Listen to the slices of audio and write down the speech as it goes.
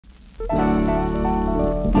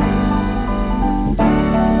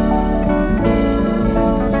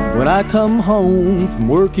When I come home from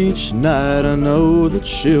work each night, I know that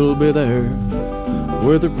she'll be there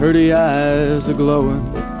with her pretty eyes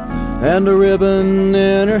a-glowing and a ribbon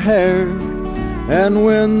in her hair. And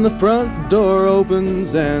when the front door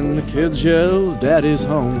opens and the kids yell, "Daddy's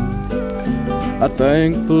home," I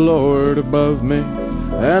thank the Lord above me,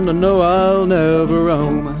 and I know I'll never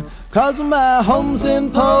roam. 'Cause my home's in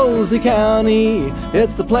Posey County,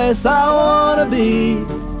 it's the place I wanna be,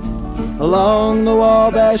 along the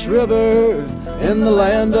Wabash River, in the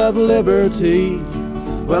land of liberty.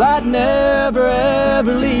 Well, I'd never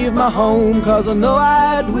ever leave my home, 'cause I know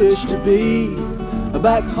I'd wish to be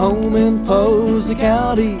back home in Posey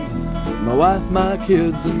County, my wife, my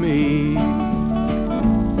kids, and me.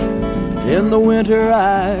 In the winter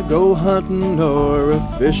I go hunting or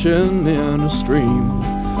a-fishing in a stream.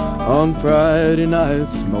 On Friday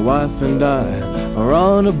nights my wife and I are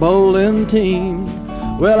on a bowling team.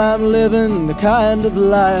 Well, I'm living the kind of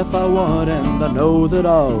life I want, and I know that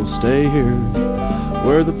I'll stay here,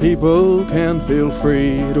 where the people can feel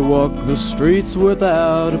free to walk the streets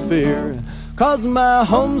without a fear. 'Cause my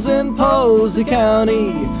home's in Posey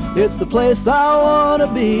County, it's the place I wanna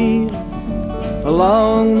be,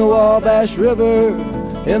 along the Wabash River,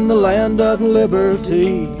 in the land of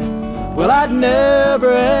liberty. Well, I'd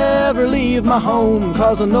never ever leave my home,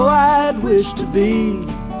 'cause I know I'd wish to be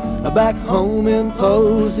back home in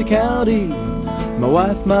Posey County, my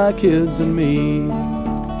wife, my kids, and me.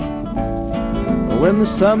 When the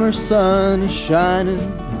summer sun is shining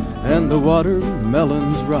and the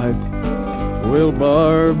watermelon's ripe, we'll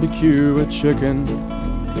barbecue a chicken,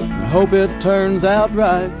 I hope it turns out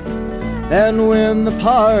right. And when the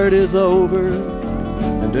party's over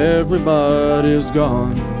and everybody's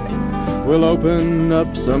gone, we'll open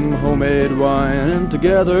up some homemade wine and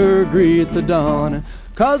together greet the dawn.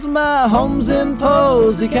 'Cause my home's in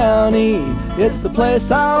Posey County, it's the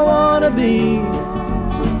place I wanna be,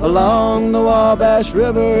 along the Wabash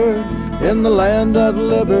River, in the land of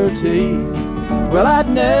liberty. Well, I'd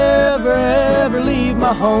never ever leave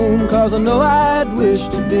my home, 'cause I know I'd wish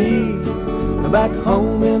to be back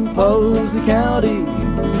home in Posey County,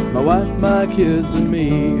 my wife, my kids, and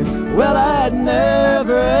me. Well, I'd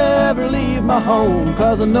never ever leave my home,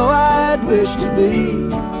 'cause I know I'd wish to be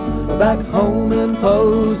back home in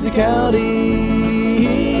Posey County,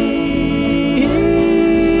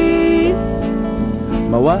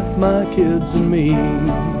 my wife, my kids, and me.